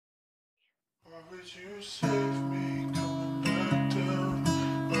would you save me coming back down?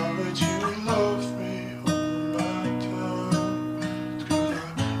 Why would you love me holding back down?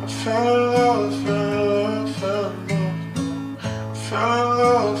 I fell in love, fell in love, fell in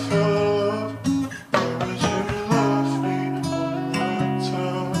love, fell in love. Why would you love me holding back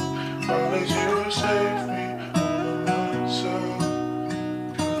down? Why would you save me holding back down?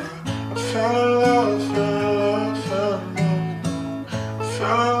 I fell in love, fell in love, fell in love, fell in love,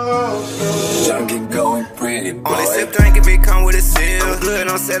 fell in love. Junkie going pretty, boy. Only sip drink if it come with a seal. I'm good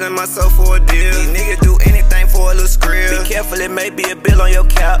on selling myself for a deal. These niggas do anything for a little skrill. Be careful, it may be a bill on your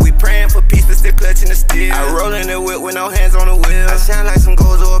cap. We praying for peace, but still clutching the steel. I roll in the whip with no hands on the wheel. I shine like some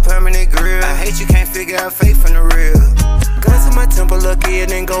gold or a permanent grill. I hate you can't figure out faith from the real. Guns to my temple, lucky it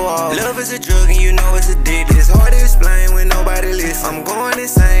didn't go off. Love is a drug and you know it's addictive. It's hard to explain when nobody listens. I'm going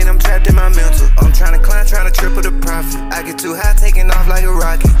insane, I'm trapped in my mental. I'm trying to climb, trying to triple the profit. I get too high, taking off like a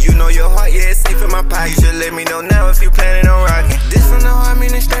rocket. You know your heart, yeah, it's safe in my pocket. You should let me know now if you planning on rocking. This from the heart,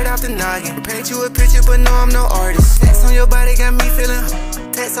 meaning straight off the noggin. Paint you a picture, but no, I'm no artist. Text on your body got me feeling.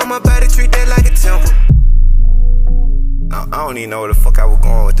 Text on my body, treat that like a temple. I don't even know where the fuck I was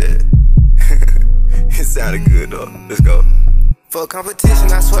going with that. It sounded good though. Let's go. For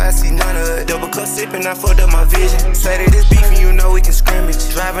competition, I swear I see none of it. Double cup sipping, I fucked up my vision. Say that it's beef and you know we can scrimmage.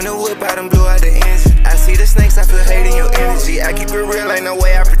 Driving the whip out and blew out the engine. I see the snakes, I feel hate in your energy. I keep it real, ain't no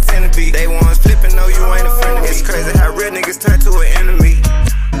way I pretend to be. They ones flipping, no you ain't a friend of me. It's crazy how real niggas turn to an enemy.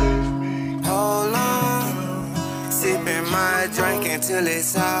 Hold on, sipping my drink until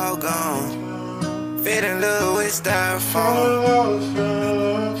it's all gone. Fit in love with styrofoam.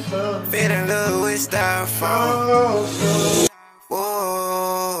 Fit in love with styrofoam.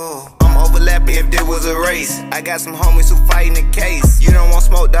 Whoa, I'm overlapping if there was a race. I got some homies who fighting the case. You don't want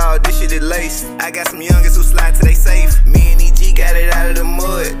smoke, dog, this shit is laced. I got some youngins who slide to they safe. Me and EG got it out of the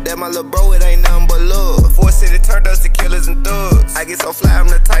mud. That my little bro, it ain't nothing but love. Force City turned us to killers and thugs. I get so fly, I'm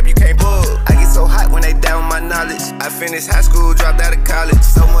the type you can't bug. I get so hot when they down my knowledge. I finished high school, dropped out of college.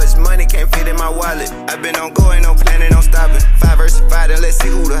 So much money can't fit in my wallet. I been on go, ain't no planning on stopping. 5 versus 5, and let's see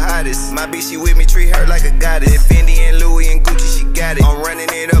who the hottest. My bitch, she with me, treat her like a goddess. Fendi and Louis and Gucci, she got it. I'm running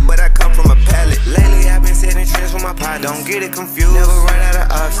it up, but I come from a pallet. Lately, I've been setting trends with my partner. Don't get it confused, never run out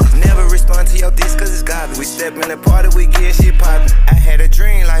of options. Never respond to your diss, cause it's garbage. We step in the party, we get shit poppin'. I had a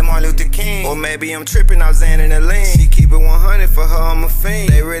dream like Martin Luther King. Or maybe I'm tripping, I'm Xan in the lean. She keep it 100, for her, I'm a fiend.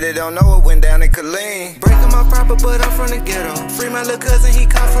 They really don't know what went down in Killeen. Breaking my proper, but I'm from the ghetto. Free my little cousin, he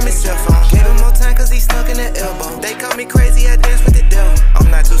called from his cell phone. Gave him more time, cause he stuck in the elbow. They call me crazy, I dance with the devil. I'm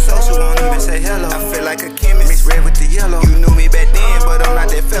not too social, won't even say hello. I feel like a chemist, mix red with the yellow. You knew me back then, but I'm not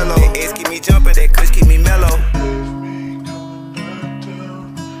that fellow. That ace keep me jumping, that kush keep me mellow.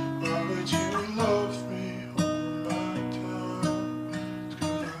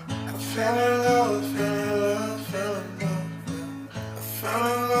 Fell in love, fell in love, fell in love. I fell in love, fell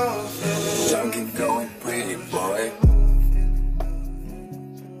in love. Junkie going pretty, boy.